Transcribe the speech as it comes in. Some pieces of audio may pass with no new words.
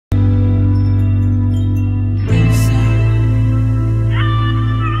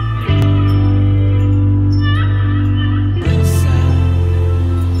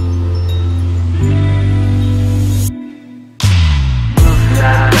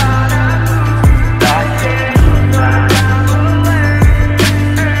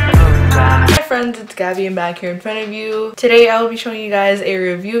it's Gabby. I'm back here in front of you. Today I will be showing you guys a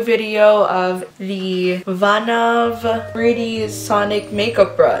review video of the VANAV 3D Sonic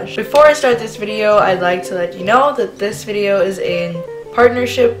Makeup Brush. Before I start this video, I'd like to let you know that this video is in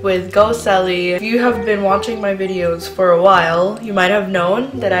partnership with GoSelly. If you have been watching my videos for a while, you might have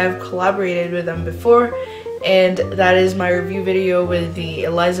known that I have collaborated with them before, and that is my review video with the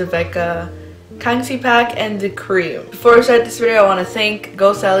Eliza Becca Kangxi pack and the cream. Before I start this video, I want to thank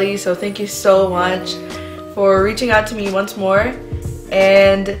GoSelly, so thank you so much for reaching out to me once more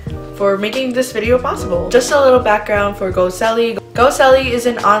and for making this video possible. Just a little background for GoSelly. GoSelly is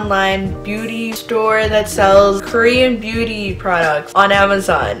an online beauty store that sells Korean beauty products on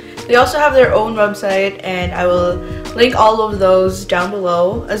Amazon. They also have their own website, and I will link all of those down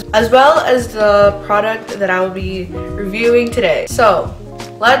below, as well as the product that I will be reviewing today. So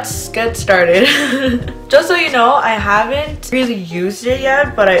let's get started. Just so you know, I haven't really used it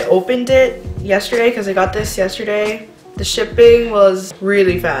yet, but I opened it yesterday because I got this yesterday. The shipping was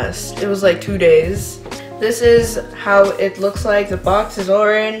really fast. It was like 2 days. This is how it looks like. The box is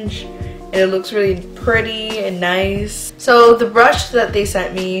orange and it looks really pretty and nice. So the brush that they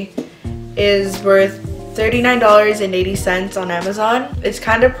sent me is worth $39.80 on Amazon. It's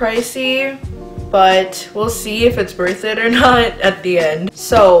kind of pricey, but we'll see if it's worth it or not at the end.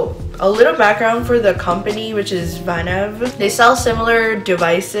 So a little background for the company, which is VANAV. They sell similar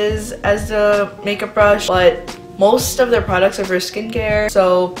devices as the makeup brush, but most of their products are for skincare,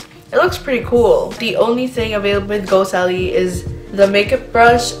 so it looks pretty cool. The only thing available with GoSelly is the makeup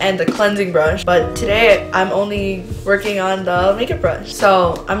brush and the cleansing brush, but today I'm only working on the makeup brush.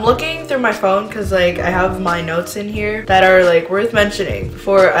 So I'm looking through my phone because like I have my notes in here that are like worth mentioning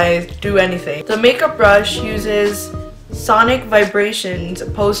before I do anything. The makeup brush uses sonic vibrations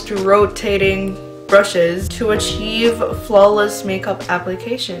opposed to rotating brushes to achieve flawless makeup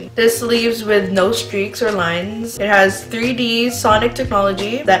application. This leaves with no streaks or lines. It has 3D sonic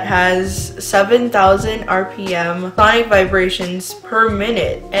technology that has 7,000 RPM sonic vibrations per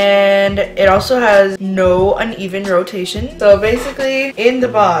minute, and it also has no uneven rotation. So basically, in the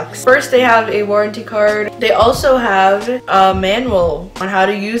box, first they have a warranty card. They also have a manual on how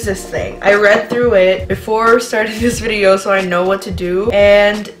to use this thing. I read through it before starting this video so I know what to do,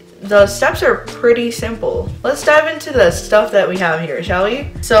 and the steps are pretty simple. Let's dive into the stuff that we have here, shall we?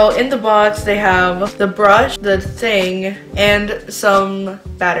 So in the box, they have the brush, the thing, and some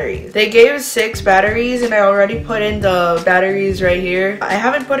batteries. They gave 6 batteries, and I already put in the batteries right here. I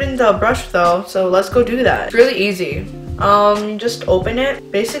haven't put in the brush though, so let's go do that. It's really easy. Just open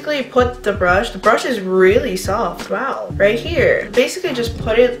it. Basically put the brush. The brush is really soft. Wow. Right here. Basically just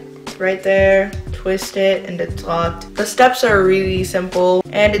put it right there, twist it, and it's locked. The steps are really simple,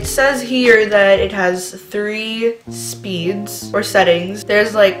 and it says here that it has 3 speeds or settings.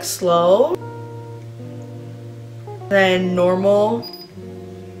 There's like slow, then normal.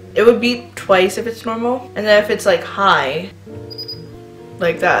 It would beep twice if it's normal, and then if it's like high,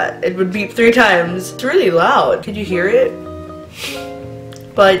 like that, it would beep 3 times. It's really loud. Could you hear it?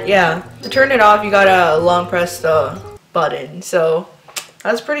 But yeah, to turn it off, you gotta long press the button. So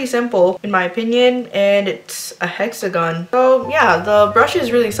that's pretty simple in my opinion, and it's a hexagon. So yeah, the brush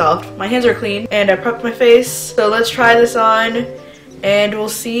is really soft. My hands are clean and I prepped my face. So let's try this on and we'll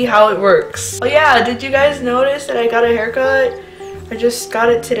see how it works. Oh yeah, did you guys notice that I got a haircut? I just got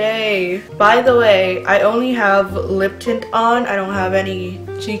it today. By the way, I only have lip tint on. I don't have any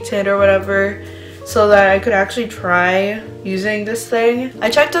cheek tint or whatever, so that I could actually try using this thing.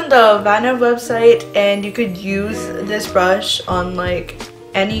 I checked on the VANAV website, and you could use this brush on like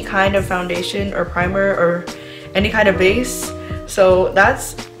any kind of foundation or primer or any kind of base, so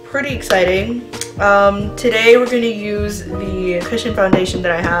that's pretty exciting. Today we're going to use the cushion foundation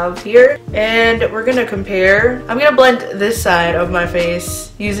that I have here, and we're going to compare. I'm going to blend this side of my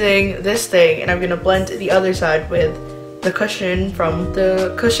face using this thing, and I'm going to blend the other side with the cushion from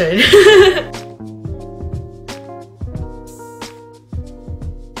the cushion.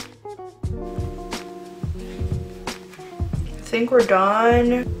 I think we're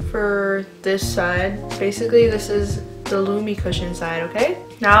done for this side. Basically, this is the Lumi cushion side, okay?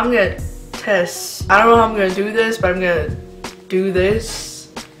 Now I'm gonna test. I don't know how I'm gonna do this, but I'm gonna do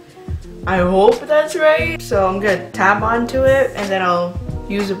this. I hope that's right. So I'm gonna tap onto it, and then I'll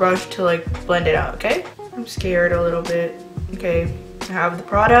use the brush to like blend it out, okay? I'm scared a little bit. Okay, I have the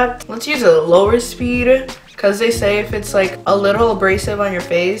product. Let's use a lower speed, because they say if it's like a little abrasive on your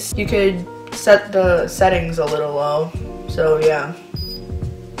face, you could set the settings a little low. So yeah.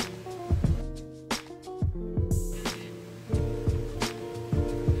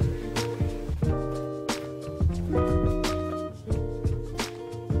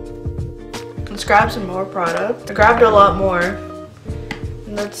 Let's grab some more product. I grabbed a lot more.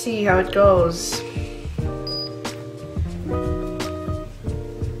 Let's see how it goes.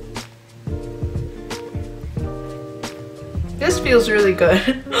 This feels really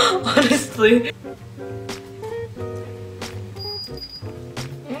good, honestly.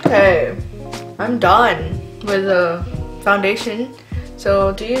 Okay, I'm done with the foundation.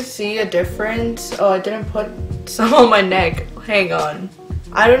 So do you see a difference? Oh, I didn't put some on my neck. Hang on.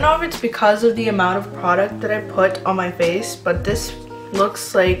 I don't know if it's because of the amount of product that I put on my face, but this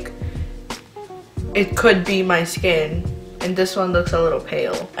looks like it could be my skin. And this one looks a little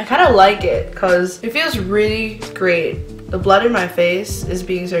pale. I kind of like it because it feels really great. The blood in my face is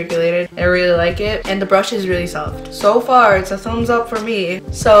being circulated. I really like it. And the brush is really soft. So far, it's a thumbs up for me.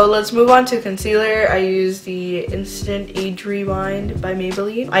 So let's move on to concealer. I use the Instant Age Rewind by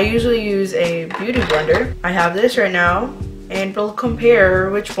Maybelline. I usually use a beauty blender. I have this right now. And we'll compare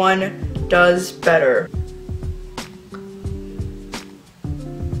which one does better.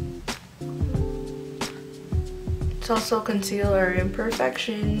 It's also concealer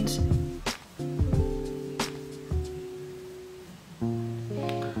imperfections.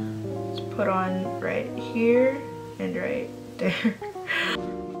 Put on right here and right there.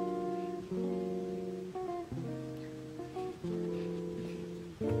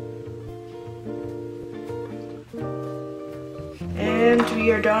 And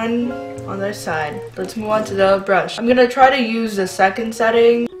we are done on this side. Let's move on to the brush. I'm gonna try to use the second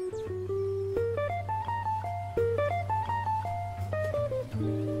setting.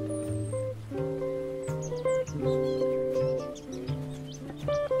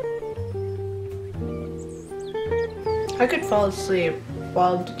 I could fall asleep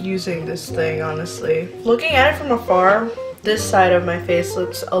while using this thing, honestly. Looking at it from afar, this side of my face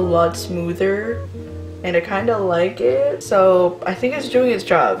looks a lot smoother and I kind of like it. So I think it's doing its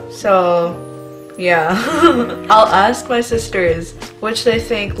job. So yeah. I'll ask my sisters which they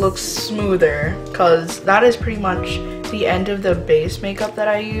think looks smoother, because that is pretty much the end of the base makeup that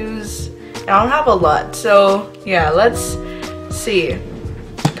I use. And I don't have a lot. So yeah, let's see.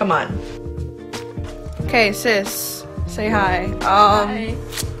 Come on. Okay, sis. Say hi. Hi.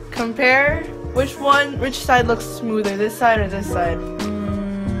 Compare which side looks smoother, this side or this side?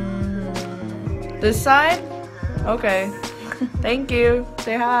 This side? Okay. Thank you.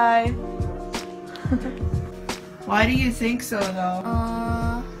 Say hi. Why do you think so though?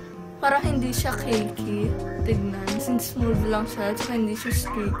 Parang hindi siya cakey. Tignan. Since smooth lang siya, saka hindi siya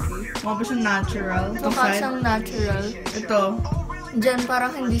streaky. Mukha ba siyang natural? Mukha siyang natural. Ito. Diyan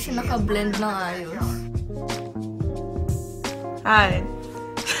parang hindi siya naka-blend ng ayos. Hi.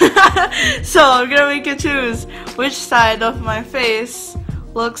 So I'm gonna make you choose which side of my face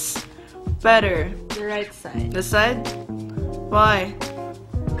looks better. The right side. This side? Why?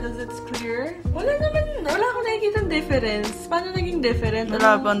 Because it's clear. Wala akong nakikita difference. Paano naging different?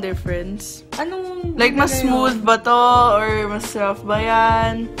 Wala bang difference? Anong... Like, mas smooth ba to? Or mas rough ba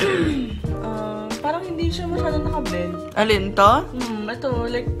yan? Parang hindi siya masyadong naka-blend. Alin to? Ito,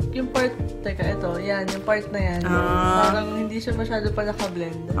 like, yung part, teka, ito, yan, yung part na yan. Parang hindi siya masyado pa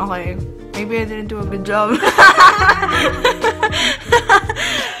naka-blend. Okay. Maybe I didn't do a good job.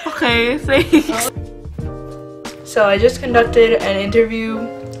 Okay, thanks. So I just conducted an interview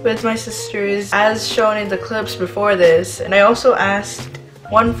with my sisters as shown in the clips before this, and I also asked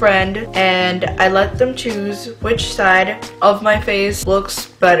one friend and I let them choose which side of my face looks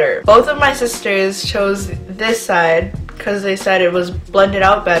better. Both of my sisters chose this side because they said it was blended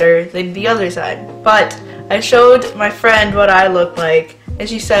out better than the other side. But I showed my friend what I look like and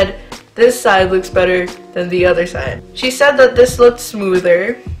she said this side looks better than the other side. She said that this looked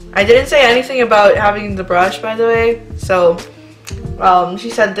smoother. I didn't say anything about having the brush, by the way, so she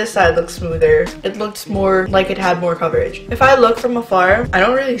said this side looks smoother. It looks more like it had more coverage. If I look from afar, I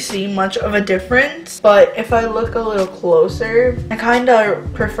don't really see much of a difference, but if I look a little closer, I kind of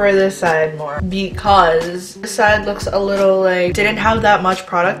prefer this side more because this side looks a little like didn't have that much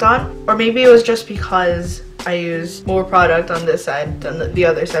product on, or maybe it was just because I used more product on this side than the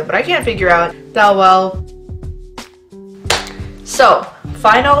other side, but I can't figure out that well. So,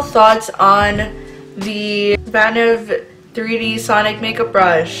 final thoughts on the VANAV 3D Sonic Makeup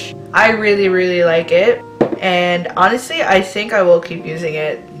Brush. I really like it, and honestly I think I will keep using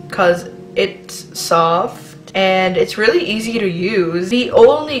it because it's soft and it's really easy to use. The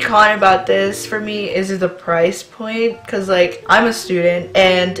only con about this for me is the price point, because like I'm a student,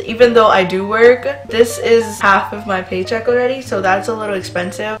 and even though I do work, this is half of my paycheck already, so that's a little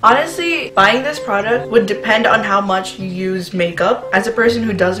expensive. Honestly, buying this product would depend on how much you use makeup. As a person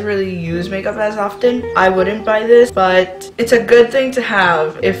who doesn't really use makeup as often, I wouldn't buy this, but it's a good thing to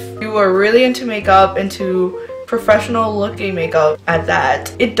have if you are really into makeup, into professional looking makeup at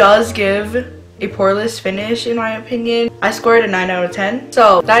that. It does give a poreless finish in my opinion. I scored a 9 out of 10.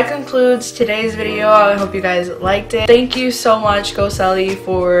 So that concludes today's video. I hope you guys liked it. Thank you so much GoSelly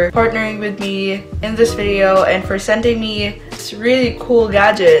for partnering with me in this video and for sending me this really cool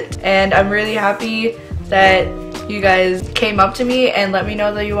gadget, and I'm really happy that you guys came up to me and let me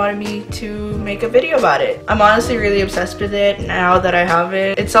know that you wanted me to make a video about it. I'm honestly really obsessed with it now that I have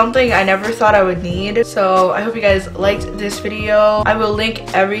it. It's something I never thought I would need. So I hope you guys liked this video. I will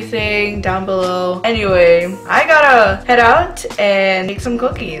link everything down below. Anyway, I gotta head out and make some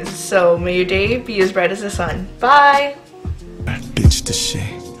cookies. So may your day be as bright as the sun. Bye! Bitch the shit.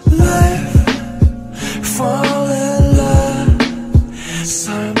 Life, fall in love.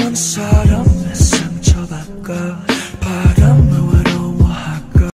 삶은 사람의 상처받고